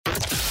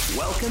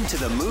Welcome to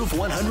the Move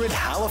 100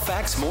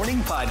 Halifax Morning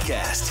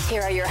Podcast.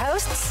 Here are your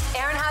hosts,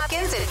 Aaron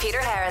Hopkins and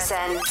Peter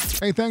Harrison.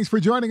 Hey, thanks for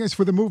joining us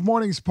for the Move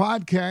Mornings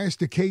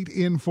podcast. Kate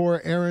in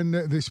for Aaron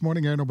this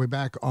morning. Aaron will be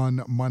back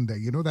on Monday.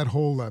 You know that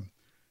whole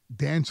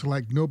dance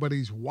like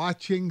nobody's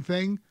watching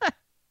thing?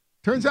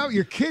 Turns out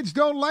your kids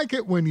don't like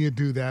it when you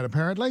do that,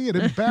 apparently. It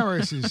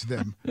embarrasses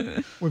them.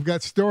 We've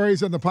got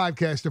stories on the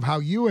podcast of how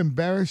you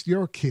embarrassed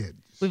your kids.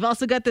 We've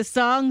also got the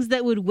songs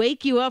that would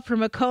wake you up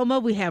from a coma.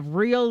 We have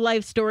real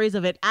life stories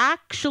of it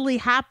actually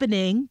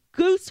happening.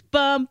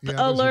 Goosebump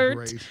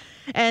alert.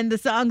 And the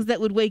songs that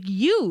would wake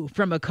you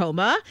from a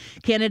coma.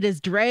 Canada's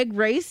Drag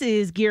Race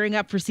is gearing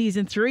up for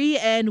season 3,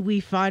 and we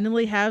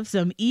finally have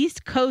some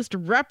East Coast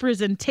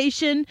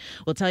representation.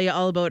 We'll tell you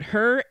all about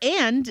her.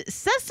 And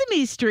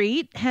Sesame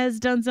Street has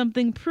done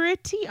something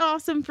pretty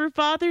awesome for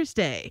Father's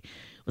Day.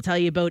 We'll tell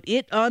you about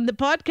it on the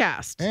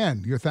podcast.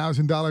 And your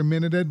 $1,000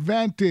 Minute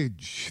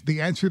Advantage.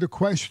 The answer to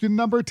question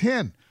number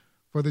 10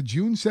 for the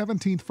June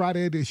 17th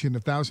Friday edition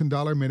of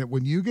 $1,000 Minute.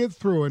 When you get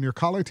through on your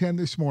caller 10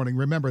 this morning,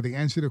 remember the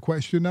answer to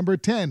question number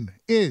 10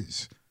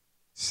 is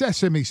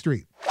Sesame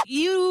Street.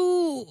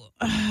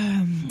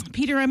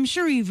 Peter, I'm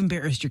sure you've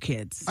embarrassed your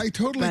kids. I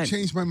totally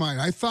changed my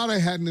mind. I thought I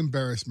hadn't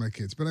embarrassed my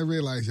kids, but I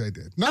realized I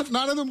did. Not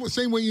of them the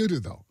same way you do,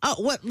 though. Oh,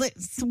 what?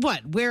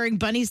 Wearing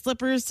bunny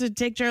slippers to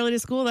take Charlie to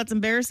school? That's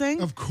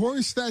embarrassing? Of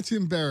course that's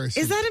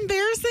embarrassing. Is that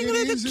embarrassing?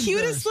 They're the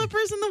cutest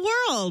slippers in the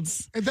world.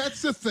 And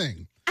that's the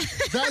thing.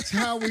 That's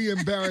how we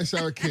embarrass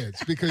our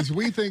kids, because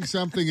we think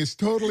something is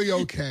totally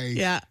okay.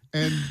 Yeah.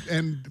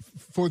 And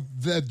for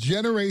the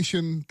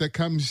generation that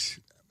comes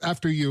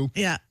after you,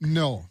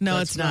 no,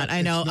 it's not.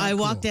 I know. I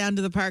walked down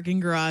to the parking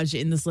garage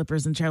in the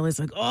slippers, and Charlie's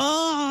like,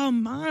 "Oh,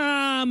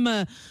 Mom!"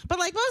 But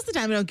like most of the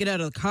time, I don't get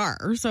out of the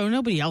car, so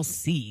nobody else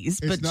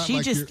sees. But she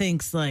like just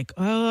thinks like,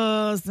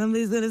 "Oh,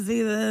 somebody's gonna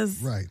see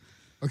this." Right.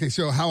 Okay.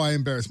 So how I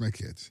embarrass my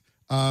kids.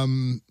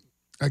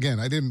 Again,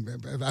 I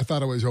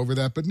thought I was over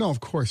that, but no, of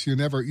course, you're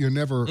never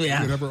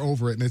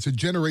over it. And it's a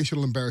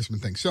generational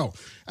embarrassment thing. So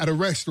at a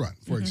restaurant,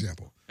 for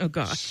example, oh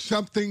gosh,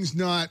 something's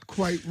not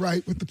quite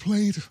right with the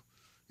plate.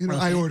 You know,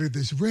 I ordered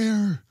this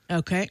rare.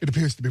 Okay. It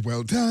appears to be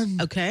well done.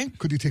 Okay.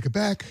 Could you take it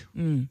back?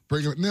 Bring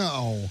it.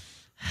 No,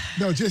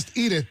 just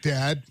eat it,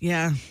 Dad.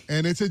 Yeah.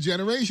 And it's a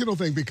generational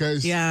thing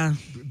because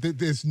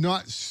there's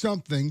not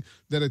something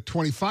that a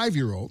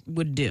 25-year-old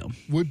would do.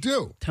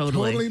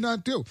 Totally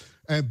not do.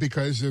 And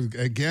because,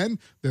 again,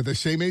 they're the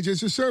same age as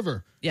the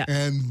server. Yeah.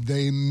 And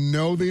they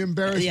know the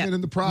embarrassment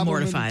and the problem.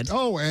 Mortified.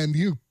 And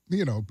you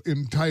know,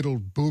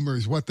 entitled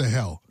boomers, what the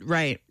hell?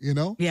 Right. You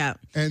know? Yeah.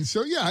 And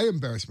so, I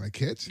embarrass my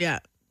kids. Yeah.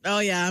 Oh,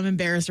 yeah, I'm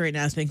embarrassed right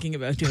now thinking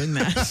about doing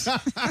that.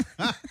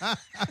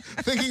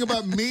 Thinking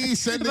about me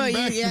sending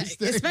back mistakes.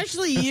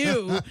 Especially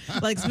you,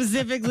 like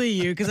specifically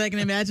you, because I can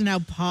imagine how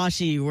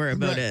poshy you were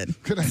about it.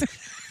 Could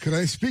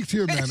I speak to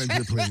your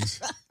manager, please?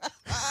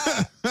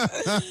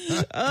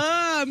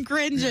 Oh, I'm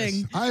cringing.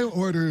 Yes, I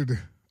ordered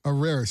a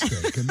rare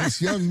steak, and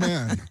this young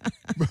man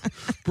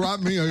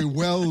brought me a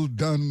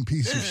well-done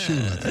piece of shoe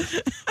leather.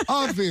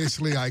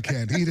 Obviously, I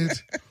can't eat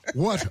it.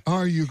 What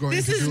are you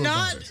going to do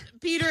about it? This is not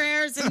Peter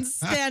Harrison's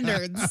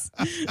standards.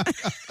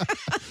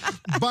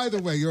 By the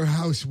way, your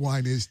house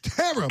wine is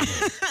terrible.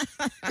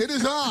 It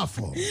is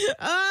awful.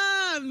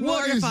 I'm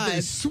mortified. What is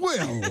this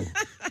swill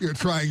you're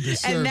trying to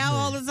serve And now me?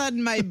 all of a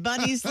sudden my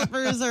bunny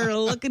slippers are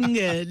looking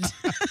good.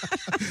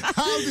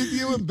 How did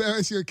you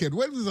embarrass your kid?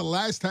 When was the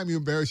last time you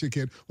embarrassed your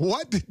kid?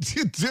 What did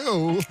you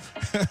do?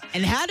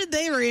 And how did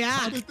they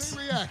react?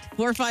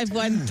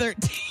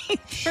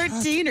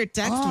 451-1313 or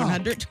text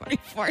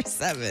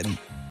 100-24-7.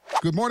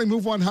 Good morning,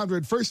 Move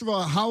 100. First of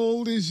all, how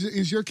old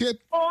is your kid?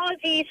 Oh,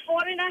 he's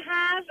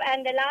 4.5,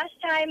 and the last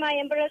time I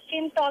embarrassed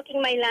him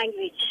talking my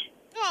language.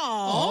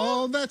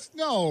 Oh,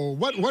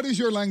 What is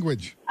your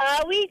language?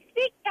 We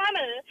speak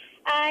Tamil,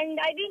 and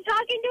I've been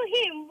talking to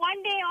him.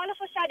 One day, all of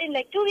a sudden,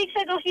 like 2 weeks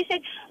ago, he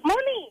said,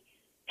 "Mommy,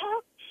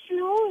 talk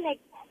slow, like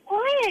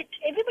quiet.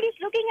 Everybody's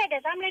looking at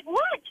us." I'm like,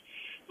 "What?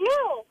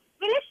 No.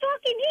 Well, let's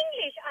talk in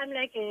English." I'm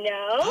like,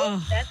 "No,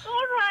 that's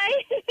all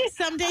right."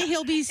 Someday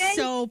he'll be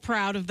so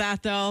proud of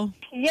that, though.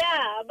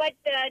 Yeah, but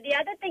the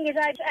other thing is,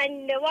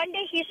 and one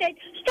day he said,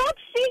 "Stop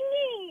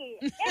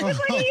singing.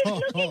 Everybody is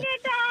looking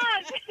at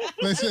us."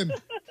 Listen,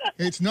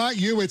 it's not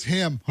you, it's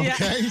him,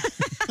 okay?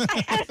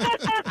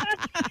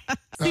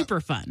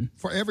 Super fun.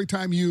 For every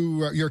time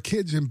your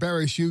kids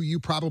embarrass you, you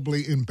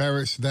probably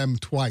embarrass them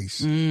twice.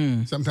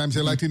 Sometimes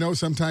they like to know,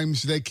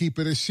 sometimes they keep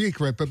it a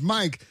secret. But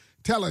Mike,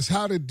 tell us,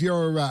 how did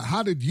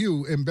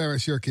you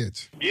embarrass your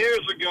kids?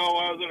 Years ago,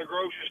 I was at a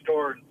grocery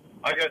store.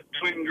 I got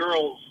twin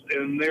girls,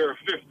 and they were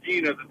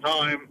 15 at the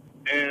time,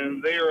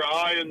 and they were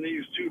eyeing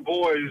these two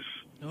boys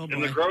in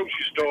the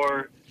grocery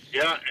store.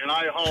 Yeah, and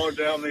I hollered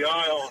down the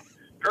aisle,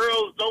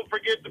 "Girls, don't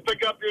forget to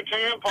pick up your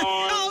tampon."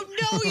 Oh,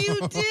 no, you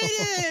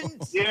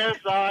didn't. Yes,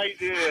 I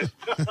did.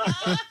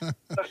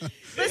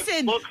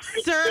 Listen,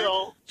 sir,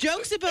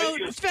 jokes about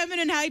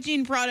feminine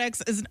hygiene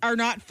products are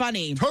not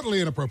funny.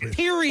 Totally inappropriate.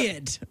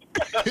 Period.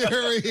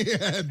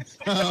 Period.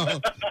 Oh.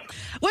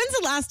 When's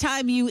the last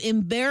time you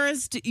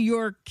embarrassed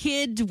your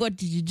kid? What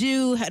did you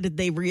do? How did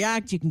they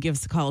react? You can give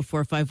us a call at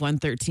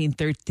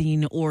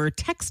 451-1313 or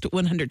text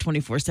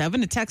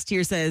 100-24/7. A text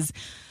here says,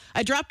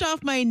 I dropped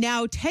off my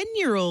now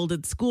 10-year-old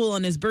at school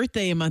on his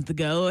birthday a month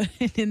ago.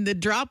 And in the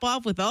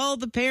drop-off with all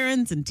the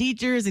parents and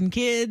teachers and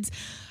kids,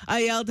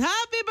 I yelled,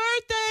 Happy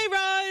birthday,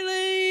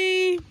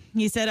 Riley!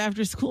 He said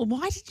after school,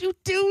 why did you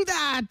do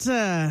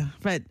that?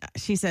 But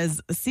she says,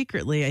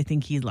 secretly, I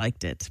think he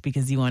liked it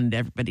because he wanted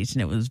everybody to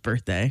know it was his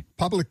birthday.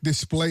 Public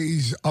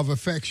displays of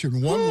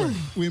affection. One way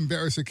we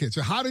embarrass a kid.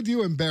 So how did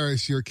you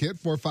embarrass your kid?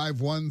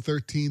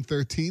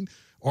 451-1313.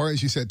 Or,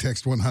 as you said,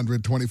 text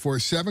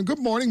 100-24/7. Good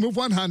morning, Move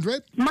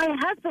 100. My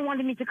husband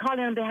wanted me to call in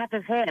on behalf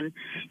of him.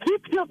 He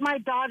took my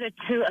daughter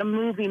to a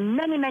movie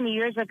many, many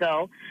years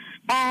ago,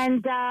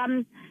 and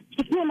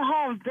she came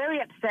home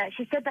very upset.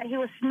 She said that he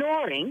was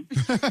snoring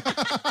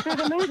through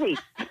the movie.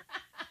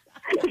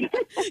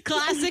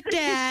 Classic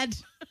dad.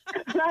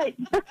 Right.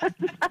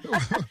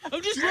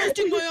 I'm just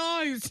resting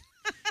my eyes.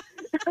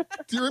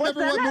 Do you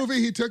remember what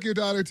movie he took your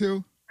daughter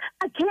to?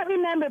 I can't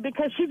remember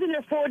because she's in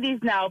her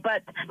 40s now,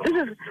 but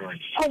this is...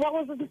 Oh, what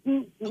was the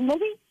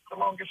movie? The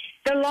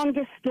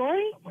Longest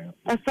Story?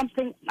 Or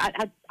something.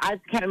 I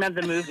can't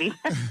remember the movie.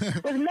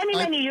 It was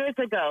many years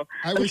ago.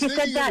 I was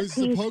thinking it was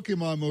the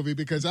Pokemon movie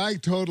because I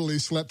totally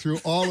slept through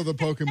all of the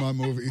Pokemon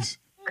movies.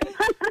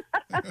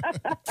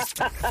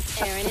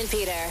 Aaron and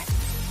Peter.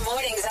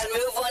 Mornings on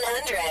Move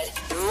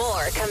 100.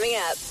 More coming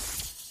up.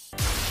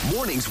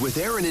 Mornings with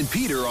Aaron and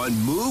Peter on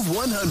Move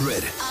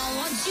 100. I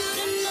want you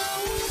to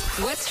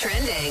know what's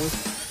trending.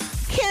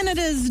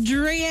 Canada's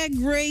Drag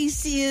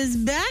Race is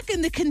back,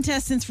 and the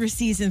contestants for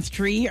season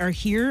 3 are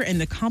here, and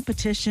the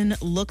competition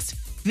looks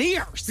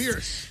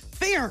fierce.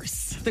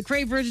 Fierce. The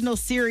Crave Original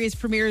Series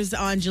premieres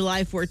on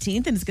July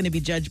 14th, and it's going to be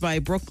judged by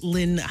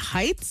Brooklyn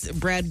Heights,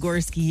 Brad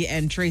Gorski,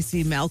 and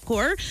Tracy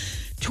Malcor.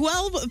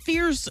 12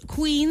 fierce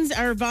queens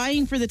are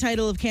vying for the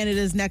title of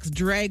Canada's next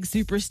drag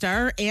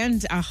superstar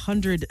and a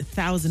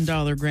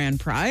 $100,000 grand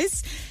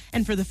prize.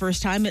 And for the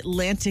first time,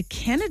 Atlantic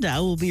Canada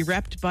will be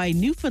repped by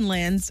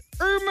Newfoundland's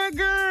Irma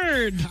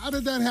Gerd. How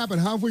did that happen?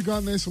 How have we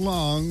gone this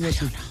long?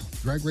 What's it?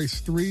 Drag Race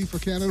 3 for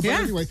Canada. But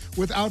anyway,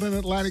 without an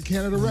Atlantic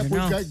Canada rep,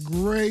 we've got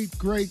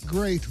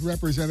great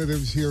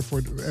representatives here for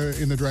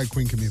in the drag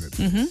queen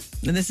community.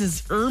 Mm-hmm. And this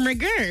is Irma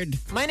Gerd.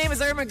 My name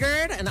is Irma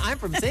Gerd, and I'm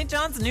from St.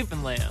 John's,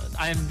 Newfoundland.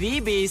 I am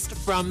the beast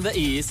from the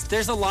East.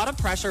 There's a lot of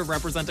pressure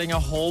representing a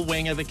whole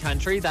wing of the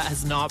country that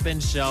has not been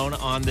shown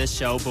on this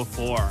show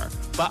before.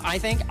 But I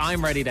think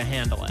I'm ready to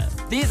handle it.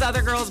 These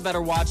other girls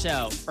better watch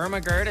out. Irma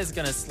Gerd is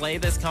going to slay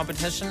this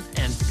competition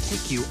and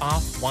pick you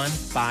off one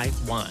by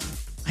one.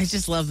 I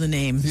just love the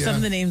name. Yeah. Some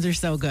of the names are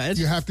so good.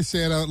 You have to say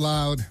it out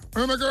loud.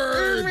 Irma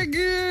Gerd! Irma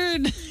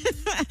Gerd!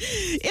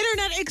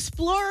 Internet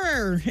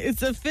Explorer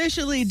is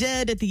officially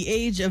dead at the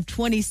age of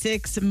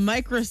 26.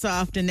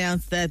 Microsoft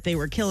announced that they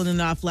were killing it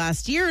off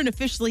last year and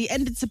officially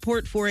ended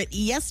support for it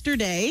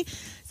yesterday.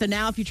 So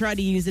now if you try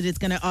to use it, it's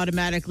going to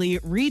automatically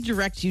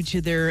redirect you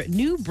to their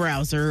new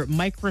browser,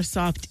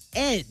 Microsoft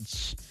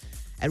Edge.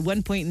 At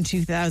one point in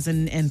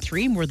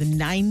 2003, more than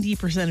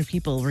 90% of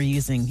people were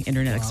using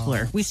Internet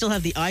Explorer. We still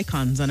have the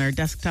icons on our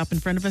desktop in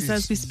front of us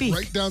as we speak.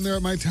 Right down there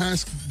at my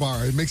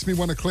taskbar. It makes me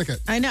want to click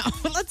it. I know.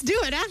 Let's do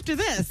it after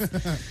this.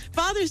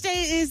 Father's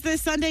Day is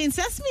this Sunday, and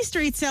Sesame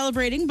Street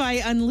celebrating by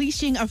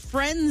unleashing a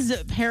Friends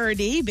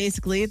parody.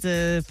 Basically, it's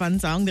a fun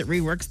song that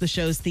reworks the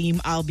show's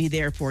theme, I'll Be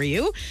There For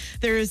You.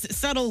 There's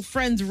subtle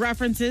Friends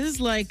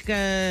references like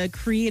a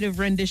creative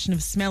rendition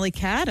of Smelly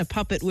Cat, a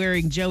puppet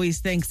wearing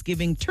Joey's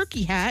Thanksgiving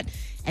turkey hat,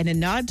 and a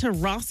nod to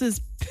Ross's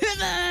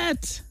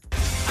Pivot.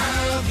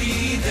 I'll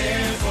be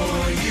there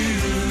for you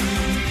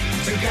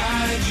to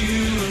guide you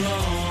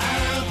along.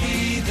 I'll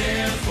be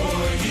there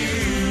for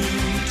you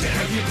to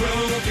help you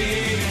grow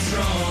big and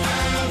strong.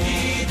 I'll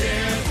be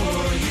there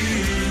for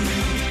you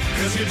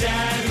 'cause your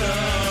dad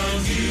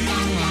loves you.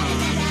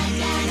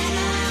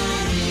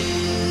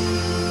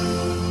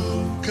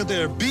 Could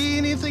there be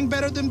anything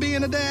better than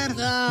being a dad?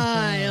 Oh,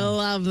 I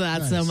love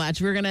that so much.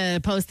 We're going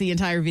to post the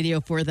entire video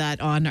for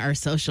that on our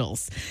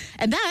socials.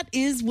 And that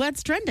is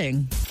what's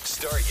trending.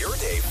 Start your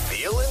day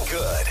feeling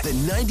good. The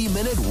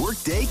 90-minute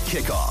workday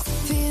kickoff.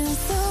 Feels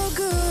so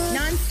good.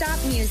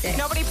 Non-stop music.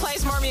 Nobody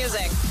plays more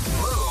music.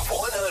 Move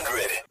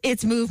 100.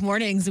 It's Move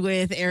Mornings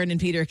with Aaron and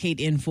Peter. Kate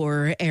in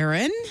for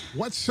Aaron.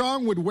 What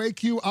song would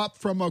wake you up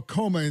from a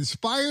coma?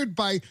 Inspired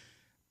by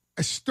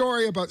a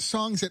story about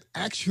songs that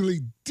actually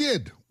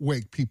did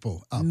wake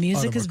people up.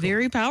 Music is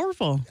very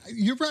powerful.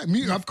 You're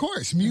right. Of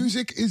course.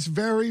 Music is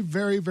very,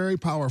 very, very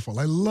powerful.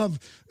 I love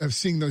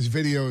seeing those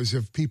videos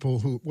of people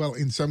who, well,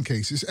 in some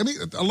cases, I mean,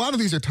 a lot of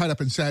these are tied up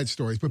in sad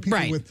stories, but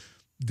people with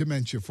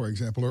dementia, for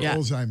example, or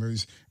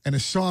Alzheimer's, and a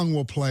song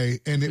will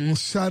play and it will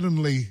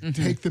suddenly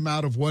take them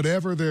out of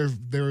whatever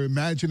they're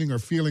imagining or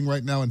feeling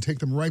right now and take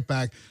them right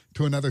back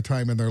to another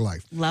time in their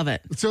life. Love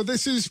it. So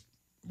this is,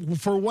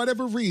 for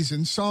whatever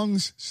reason,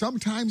 songs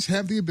sometimes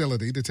have the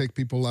ability to take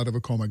people out of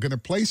a coma. I'm going to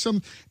play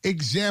some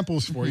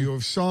examples for you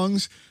of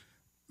songs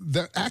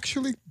that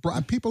actually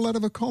brought people out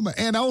of a coma.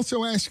 And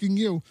also asking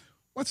you,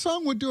 what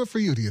song would do it for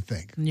you, do you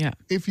think? Yeah.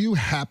 If you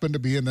happen to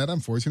be in that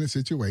unfortunate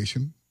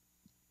situation,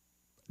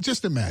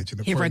 just imagine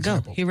it. Here I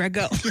go.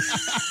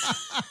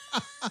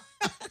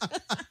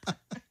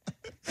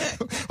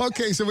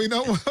 Okay, so we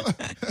know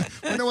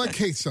what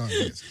Kate's song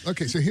is.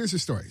 Okay, so here's the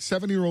story.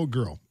 7-year-old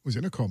girl was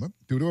in a coma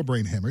due to a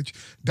brain hemorrhage.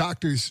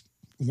 Doctors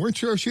weren't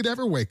sure if she'd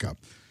ever wake up.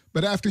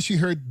 But after she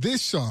heard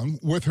this song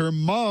with her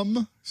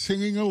mom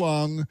singing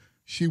along,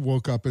 she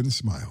woke up and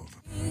smiled.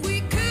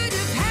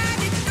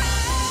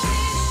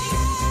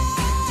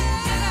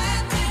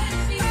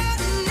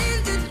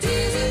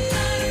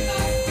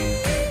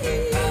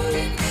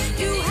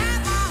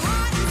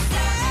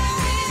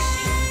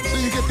 So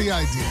you get the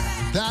idea.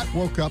 That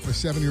woke up a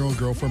 7-year-old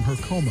girl from her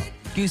coma.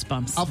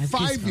 Goosebumps. A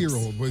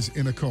 5-year-old was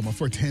in a coma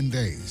for 10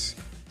 days.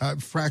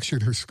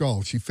 Fractured her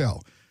skull. She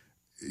fell.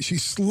 She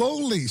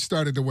slowly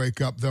started to wake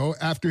up, though,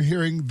 after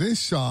hearing this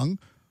song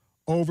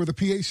over the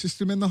PA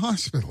system in the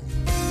hospital.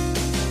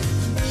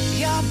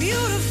 You're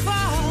beautiful.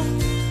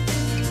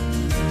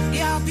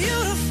 You're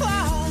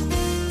beautiful.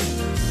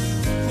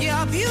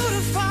 You're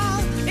beautiful.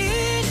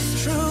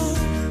 It's true.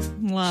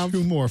 Love.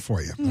 2 more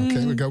for you.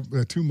 Okay, we got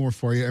 2 more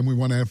for you, and we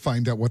want to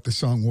find out what the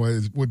song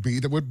would be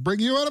that would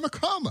bring you out of a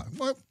coma.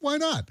 Why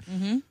not?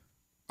 Mm-hmm.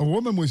 A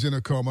woman was in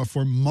a coma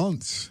for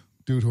months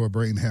due to a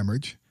brain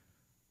hemorrhage,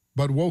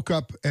 but woke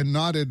up and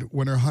nodded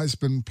when her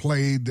husband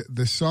played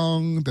the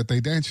song that they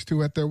danced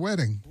to at their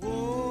wedding.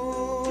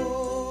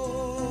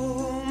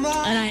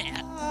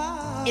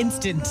 And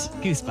instant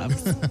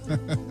goosebumps.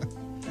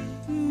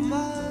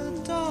 My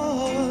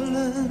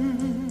darling,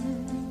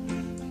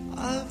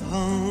 I've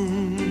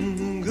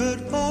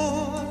hungered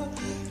for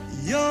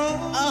your...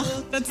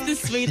 Oh, that's the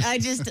sweet. I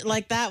just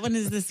like that one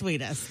is the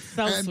sweetest.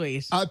 So And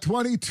sweet. A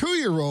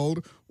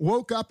 22-year-old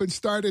woke up and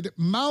started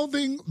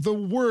mouthing the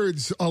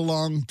words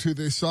along to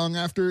this song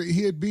after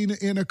he had been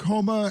in a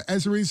coma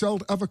as a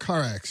result of a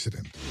car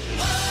accident.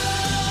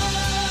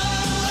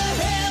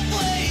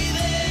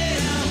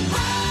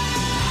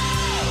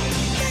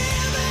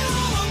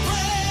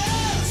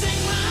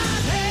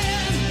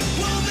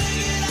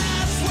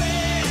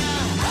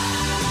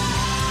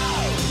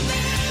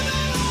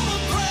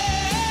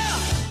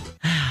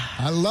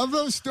 I love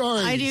those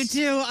stories. I do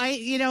too.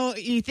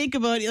 You think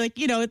about it, like,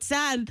 it's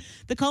sad.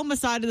 The coma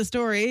side of the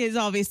story is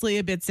obviously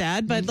a bit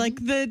sad, but like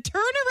the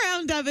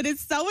turnaround of it is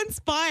so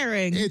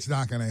inspiring. It's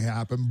not going to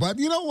happen. But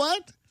you know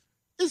what?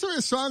 Is there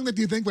a song that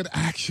you think would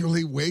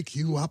actually wake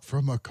you up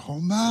from a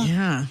coma?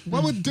 Yeah.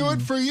 What would do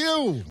it for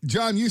you?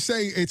 John, you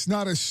say it's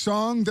not a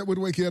song that would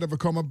wake you out of a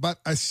coma, but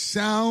a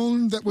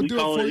sound that would do it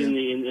for you? We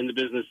call it in the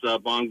business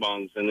bong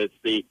bongs, and it's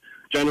the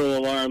general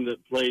alarm that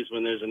plays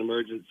when there's an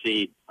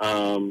emergency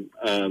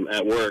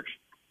at work.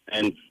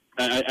 And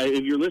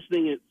if you're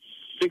listening at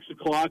 6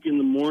 o'clock in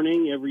the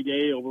morning every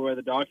day over by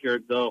the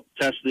dockyard, they'll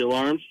test the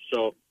alarms.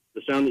 So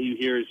the sound that you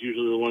hear is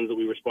usually the ones that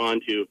we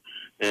respond to.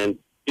 And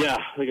yeah,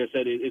 like I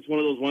said, it's one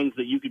of those ones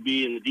that you could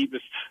be in the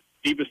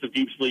deepest of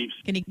deep sleeps.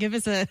 Can you give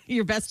us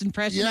your best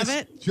impression of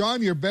it?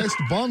 John, your best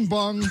bong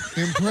bong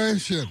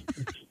impression.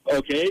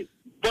 Okay.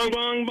 Bong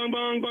bong, bong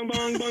bong, bong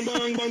bong, bong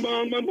bong, bong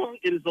bong, bong bong.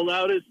 It is the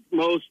loudest,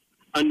 most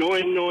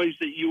annoying noise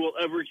that you will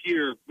ever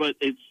hear, but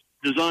it's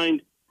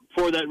designed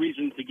for that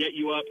reason, to get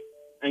you up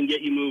and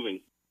get you moving.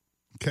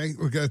 Okay,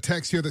 we got a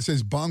text here that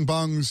says bong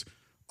bongs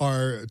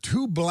are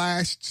 2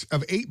 blasts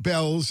of 8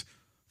 bells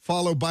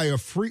followed by a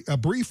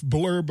brief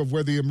blurb of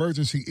where the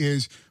emergency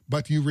is,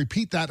 but you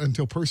repeat that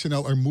until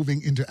personnel are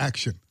moving into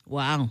action.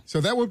 Wow.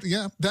 So that would,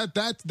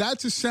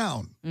 that's a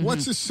sound. Mm-hmm.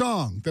 What's a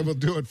song that will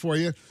do it for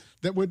you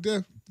that would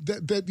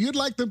that you'd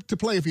like them to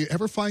play if you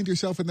ever find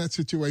yourself in that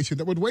situation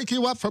that would wake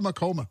you up from a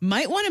coma?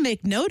 Might want to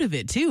make note of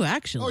it too,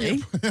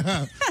 actually. Oh,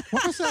 yeah.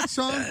 What was that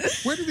song?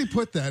 Where did he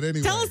put that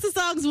anyway? Tell us the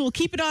songs. We'll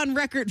keep it on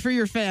record for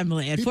your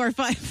family at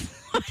 455.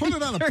 Put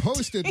it on a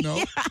Post-it note.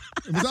 Yeah.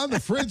 It was on the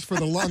fridge for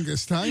the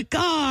longest time.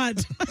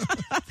 God.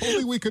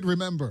 Only we could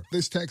remember.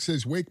 This text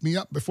says, wake me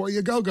up before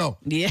you go.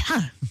 Yeah.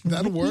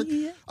 That'll work.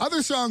 Yeah.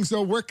 Other songs,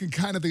 though, work in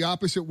kind of the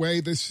opposite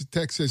way. This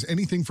text says,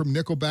 anything from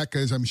Nickelback,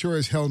 as I'm sure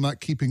as hell not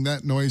keeping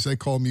that noise I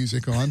call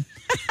music on.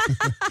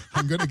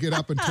 I'm going to get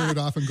up and turn it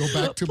off and go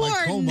back to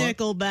my coma.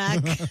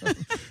 Nickelback.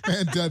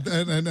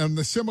 and on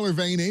the similar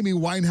vein, Amy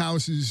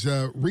Winehouse's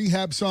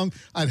Rehab song,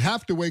 I'd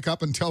have to wake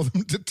up and tell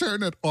them to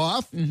turn it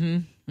off.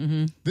 Mm-hmm.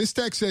 Mm-hmm. This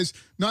text says,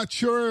 not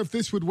sure if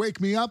this would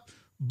wake me up,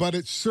 but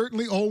it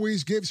certainly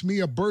always gives me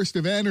a burst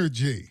of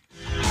energy.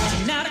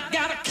 Now I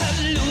gotta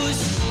cut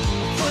loose,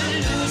 pull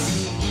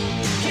loose,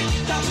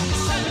 kick off the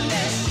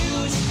Sunday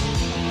shoes.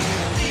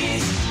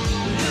 Please,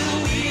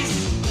 Louise,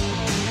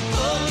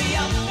 pull me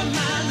up from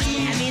my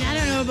knees. I mean, I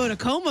don't know about a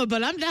coma,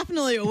 but I'm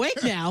definitely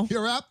awake now.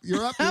 You're up.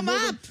 I'm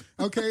up.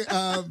 Okay,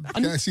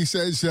 Cassie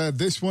says,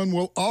 this one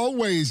will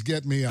always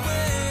get me up.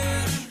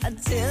 I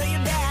tell you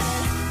that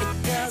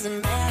it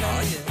doesn't matter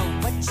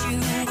what you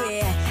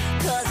wear,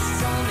 'cause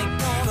it's only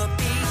gonna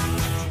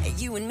be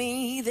you and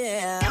me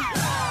there.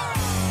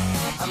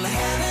 I'm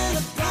having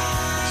a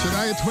party.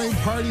 Shania Twain,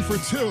 Party for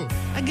Two.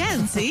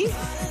 Again, see?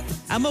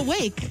 I'm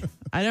awake.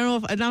 I don't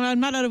know if I'm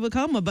not out of a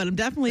coma, but I'm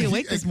definitely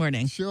awake this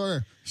morning.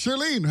 Sure.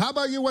 Charlene, how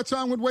about you? What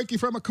song would wake you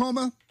from a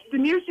coma? The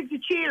music to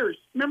Cheers.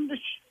 Remember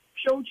the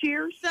show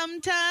Cheers?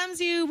 Sometimes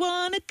you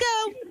want to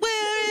go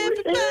where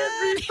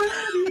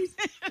everybody.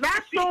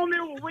 That song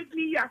there will wake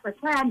me up, I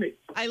promise.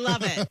 I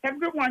love it. Have a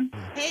good one.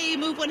 Hey,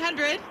 Move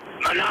 100.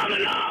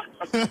 Phenomena.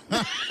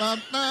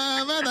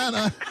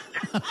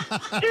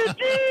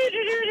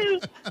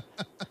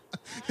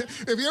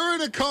 If you're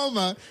in a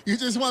coma, you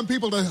just want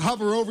people to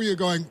hover over you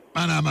going,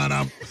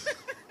 "Manam."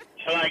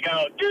 Shall I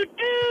go?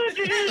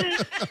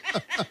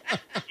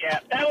 Yeah,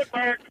 that would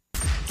work.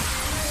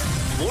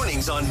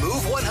 Mornings on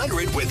Move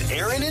 100 with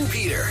Aaron and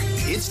Peter.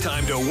 It's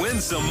time to win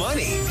some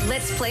money.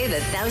 Let's play the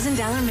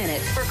 $1,000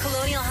 Minute for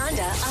Colonial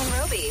Honda on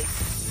Roby.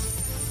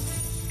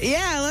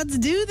 Yeah, let's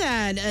do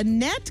that.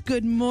 Annette,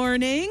 good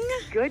morning.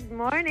 Good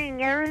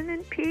morning, Aaron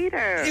and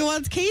Peter. Well,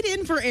 it's Kate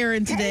in for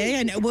Aaron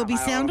today, and we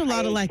sound a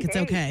lot alike. It's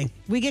okay.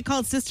 We get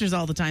called sisters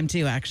all the time,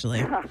 too,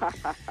 actually.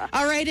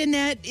 All right,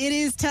 Annette, it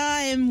is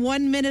time.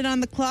 1 minute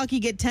on the clock. You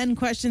get 10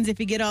 questions. If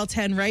you get all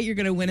 10 right, you're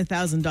going to win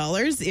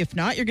 $1,000. If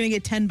not, you're going to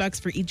get $10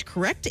 for each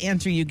correct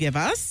answer you give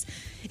us.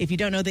 If you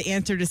don't know the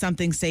answer to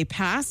something, say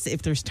pass.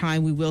 If there's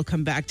time, we will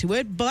come back to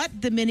it.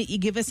 But the minute you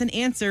give us an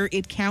answer,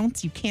 it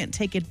counts. You can't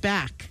take it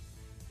back.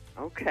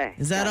 Okay.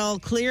 Is that all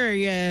clear? Are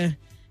you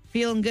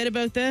feeling good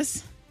about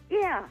this?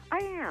 Yeah, I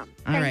am.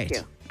 Thank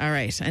you. All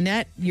right.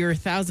 Annette, your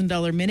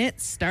 $1,000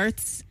 minute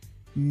starts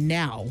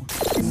now.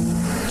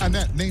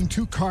 Annette, name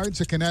 2 cards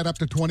that can add up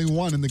to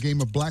 21 in the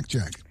game of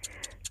blackjack.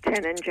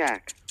 10 and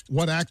Jack.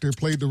 What actor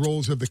played the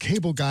roles of the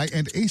Cable Guy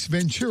and Ace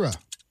Ventura?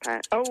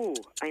 Pass. Oh,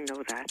 I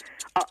know that.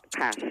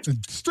 Pass.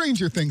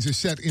 Stranger Things is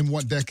set in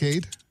what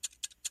decade?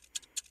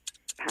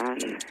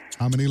 Pass.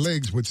 How many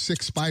legs would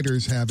 6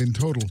 spiders have in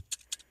total?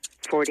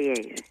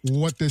 48.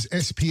 What does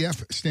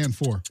SPF stand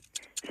for?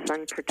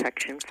 Sun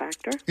protection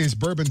factor. Is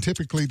bourbon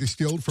typically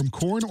distilled from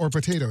corn or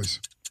potatoes?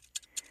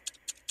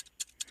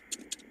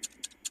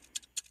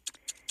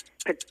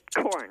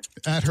 Corn.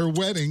 At her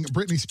wedding,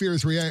 Britney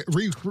Spears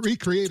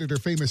recreated her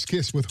famous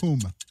kiss with whom?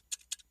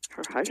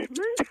 Her husband.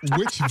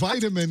 Which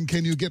vitamin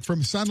can you get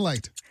from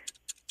sunlight?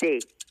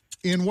 D.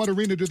 In what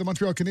arena do the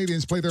Montreal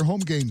Canadiens play their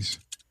home games?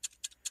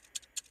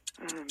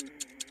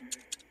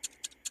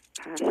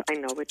 Pass. I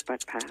know it,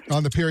 but pass.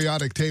 On the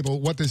periodic table,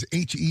 what does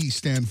HE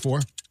stand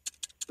for?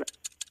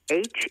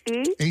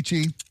 H-E?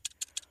 HE.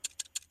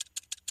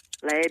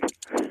 Lead.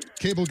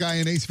 Cable Guy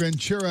and Ace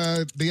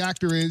Ventura, the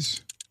actor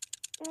is?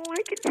 Oh,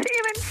 I can see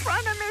him in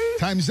front of me.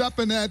 Time's up,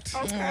 Annette.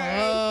 Okay.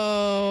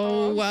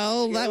 Oh,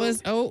 well, that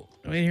was... Oh,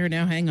 wait here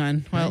now. Hang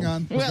on. Hang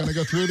on. We're going to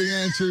go through the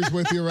answers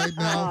with you right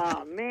now.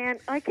 Oh, man.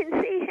 I can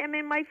see him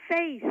in my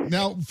face.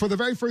 Now, for the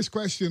very first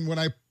question, when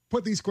I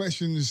put these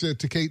questions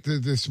to Kate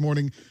this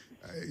morning,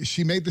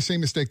 she made the same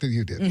mistake that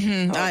you did.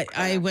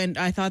 Mm-hmm.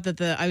 I thought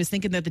that I was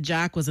thinking that the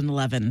Jack was an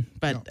 11,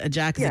 but a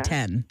Jack is a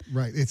 10.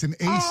 Right. It's an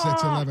ace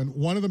that's 11.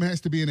 One of them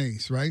has to be an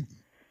ace, right?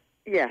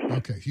 Yes.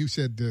 Okay. You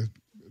said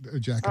a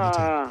Jack and a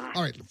 10.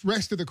 All right.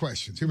 Rest of the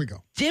questions. Here we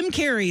go. Jim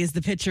Carrey is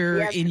the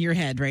picture in your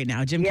head right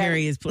now. Jim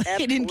Carrey is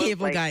played in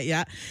Cable Guy.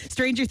 Yeah.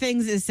 Stranger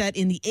Things is set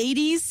in the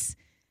 80s.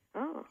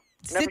 Oh.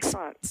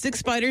 Six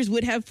spiders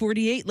would have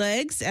 48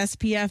 legs.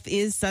 SPF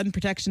is sun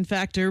protection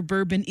factor.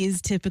 Bourbon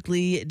is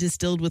typically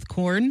distilled with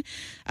corn.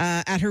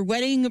 At her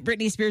wedding,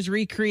 Britney Spears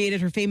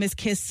recreated her famous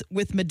kiss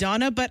with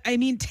Madonna. But, I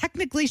mean,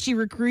 technically she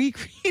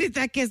recreated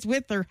that kiss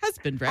with her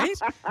husband, right?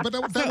 But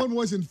that one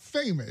wasn't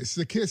famous.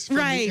 The kiss from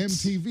the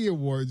MTV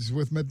Awards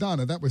with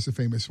Madonna. That was the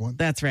famous one.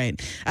 That's right.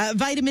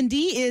 Vitamin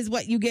D is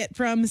what you get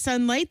from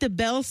sunlight. The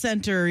Bell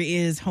Center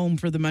is home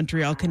for the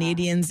Montreal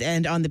Canadiens.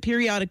 And on the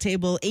periodic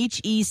table,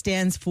 HE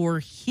stands for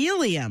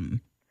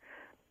helium.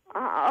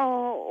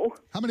 Oh.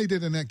 How many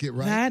did Annette get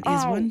right? That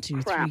is 1,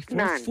 2, 3, 4,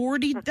 None.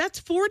 40. That's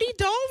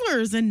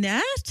 $40,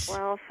 Annette.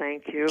 Well,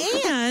 thank you.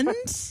 And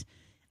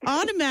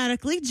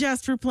automatically,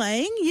 just for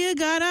playing, you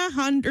got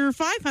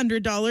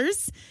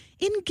 $500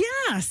 in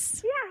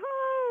gas. Yahoo!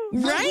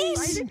 Right?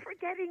 Excited for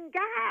getting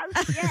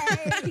gas.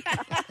 Yay!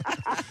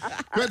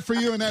 Good for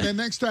you, Annette. And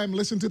next time,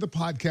 listen to the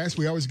podcast.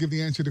 We always give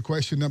the answer to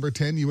question number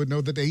 10. You would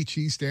know that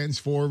HE stands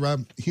for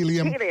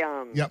helium.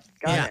 Helium. Yep.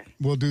 Got it.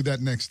 We'll do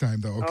that next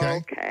time, though, okay?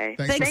 Okay.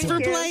 Thanks for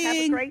playing. Have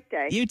a great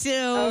day. You too.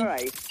 All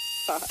right.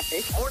 Bye.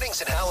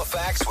 Mornings in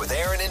Halifax with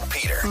Aaron and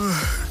Peter.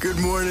 Good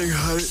morning,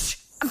 honey.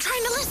 I'm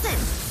trying to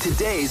listen.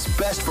 Today's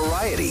best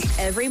variety.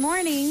 Every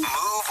morning. Move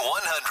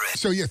 100.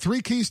 So,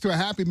 3 keys to a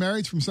happy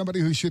marriage from somebody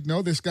who should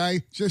know. This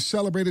guy just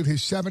celebrated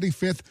his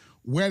 75th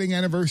wedding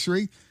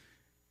anniversary,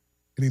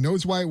 and he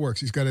knows why it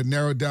works. He's got it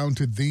narrowed down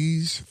to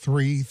these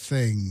 3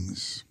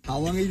 things. How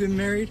long have you been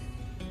married?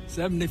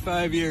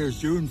 75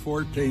 years, June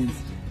 14th.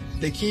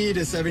 The key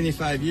to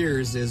 75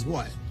 years is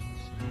what?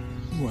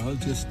 Well,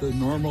 just the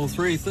normal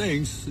 3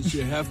 things that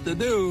you have to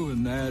do,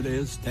 and that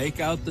is take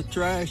out the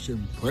trash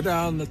and put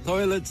on the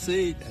toilet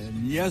seat,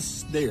 and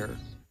yes, dear.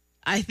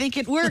 I think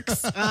it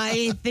works.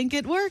 I think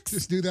it works.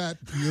 Just do that.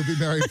 You'll be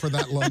married for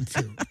that long,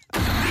 too.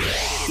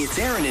 It's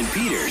Aaron and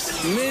Peter's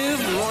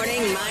Move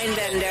Morning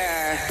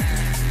Mindbender.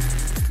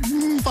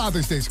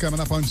 Father's Day is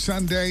coming up on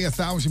Sunday.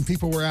 1,000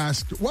 people were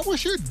asked, what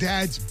was your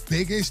dad's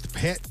biggest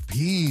pet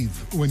peeve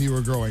when you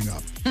were growing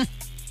up?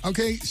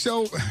 Okay,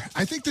 so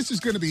I think this is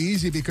going to be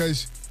easy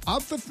because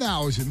of the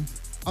 1,000,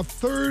 a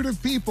third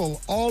of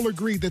people all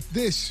agreed that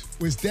this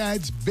was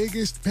Dad's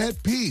biggest pet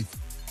peeve.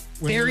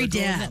 Very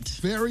Dad.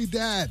 Very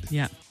Dad.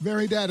 Yeah.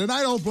 Very Dad. And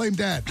I don't blame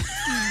Dad.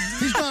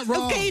 He's not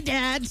wrong. Okay,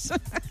 Dad.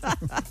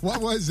 What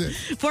was it?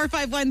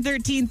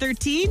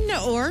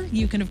 451-1313, or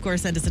you can, of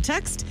course, send us a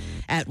text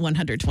at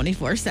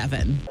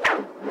 124-7.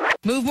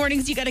 Move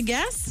Mornings, you got a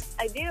guess?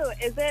 I do.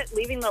 Is it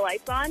leaving the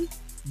lights on?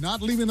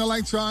 Not leaving the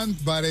lights on,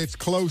 but it's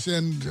close,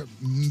 and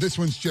this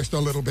one's just a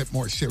little bit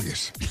more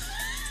serious.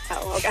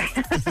 Oh, okay.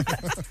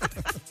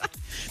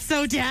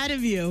 So Dad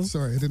of you.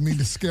 Sorry, I didn't mean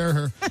to scare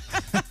her.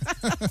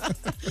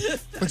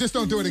 But just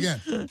don't do it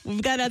again.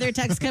 We've got other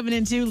texts coming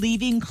in too.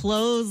 Leaving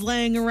clothes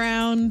laying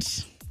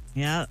around.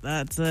 Yeah,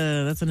 that's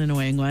an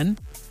annoying one.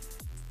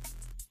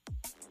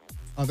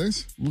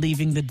 Others?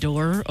 Leaving the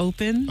door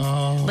open.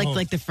 Oh.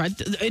 Like the front,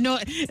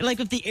 like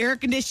if the air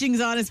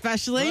conditioning's on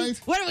especially.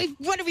 Right.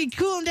 What are we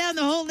cooling down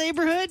the whole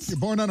neighborhood? You're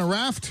born on a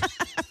raft?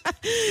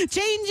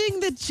 Changing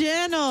the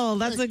channel.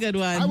 That's a good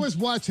one. I was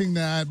watching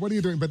that. What are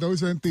you doing? But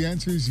those aren't the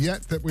answers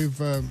yet that we've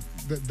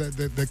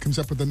that comes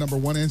up with the number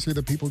one answer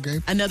that people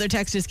gave. Another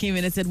text just came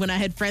in and said, when I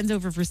had friends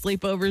over for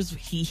sleepovers,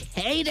 he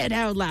hated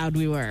how loud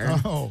we were.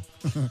 Oh.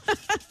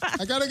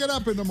 I got to get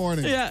up in the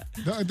morning. Yeah.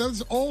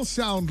 Those all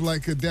sound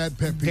like a dad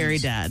pet peeve. Very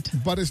Dad.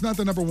 But it's not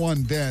the number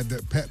one dad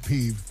pet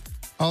peeve.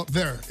 Oh,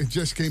 there. It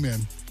just came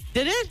in.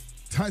 Did it?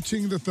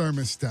 Touching the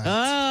thermostat.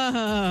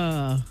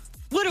 Oh.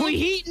 What are we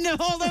heating the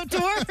whole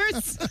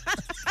outdoors?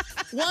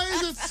 Why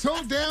is it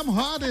so damn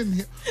hot in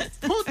here?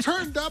 Who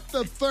turned up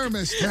the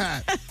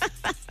thermostat?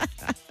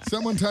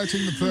 Someone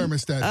touching the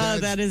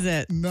thermostat. That is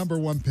it. Number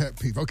one pet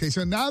peeve. Okay,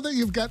 so now that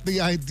you've got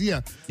the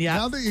idea,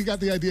 now that you got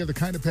the idea of the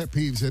kind of pet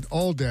peeves that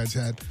all dads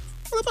had,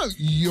 what about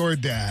your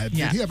dad?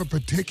 Yeah. Did he have a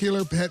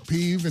particular pet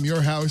peeve in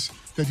your house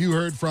that you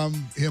heard from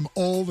him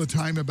all the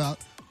time about?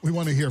 We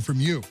want to hear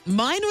from you.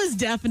 Mine was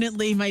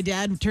definitely my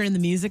dad turning the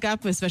music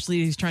up, especially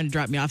if he's trying to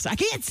drop me off. So I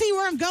can't see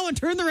where I'm going.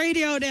 Turn the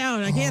radio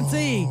down. I can't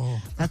see.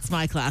 That's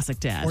my classic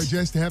dad. Or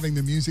just having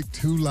the music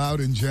too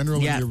loud in general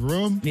in your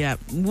room. Yeah.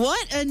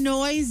 What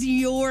annoys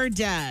your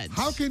dad?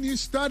 How can you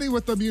study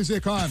with the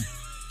music on?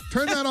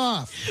 Turn that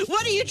off.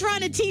 What are you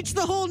trying to teach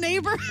the whole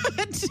neighborhood?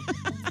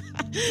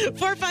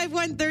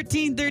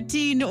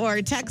 451-1313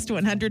 or text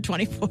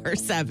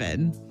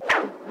 124-7.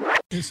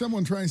 If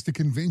someone tries to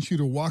convince you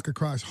to walk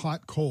across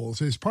hot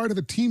coals as part of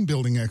a team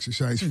building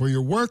exercise for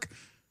your work,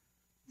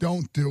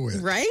 don't do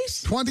it.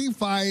 Right?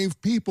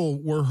 25 people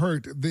were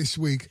hurt this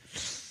week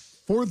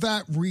for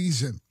that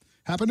reason.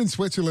 Happened in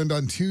Switzerland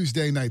on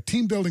Tuesday night.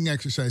 Team building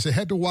exercise. They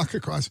had to walk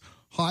across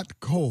hot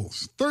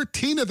coals.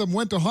 13 of them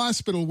went to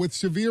hospital with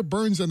severe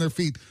burns on their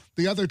feet.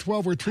 The other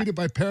 12 were treated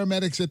by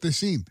paramedics at the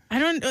scene. I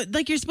don't,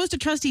 you're supposed to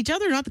trust each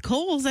other, not the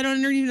coals. I don't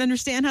even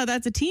understand how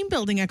that's a team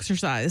building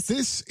exercise.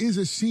 This is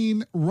a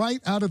scene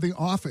right out of The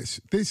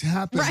Office. This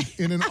happened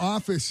in an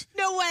Office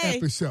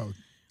episode.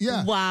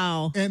 Yeah.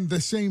 Wow. And the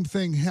same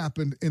thing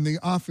happened in the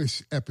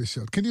Office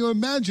episode. Can you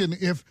imagine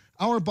if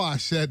our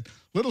boss said,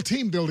 little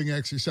team building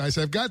exercise,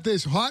 I've got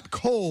this hot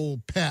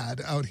coal pad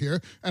out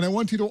here, and I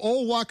want you to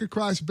all walk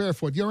across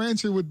barefoot. Your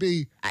answer would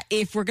be?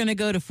 If we're going to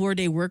go to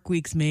 4-day work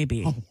weeks,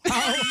 maybe.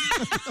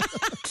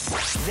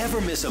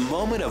 Never miss a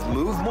moment of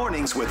Move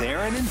Mornings with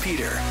Aaron and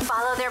Peter.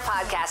 Follow their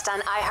podcast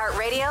on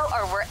iHeartRadio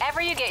or wherever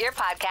you get your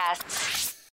podcasts.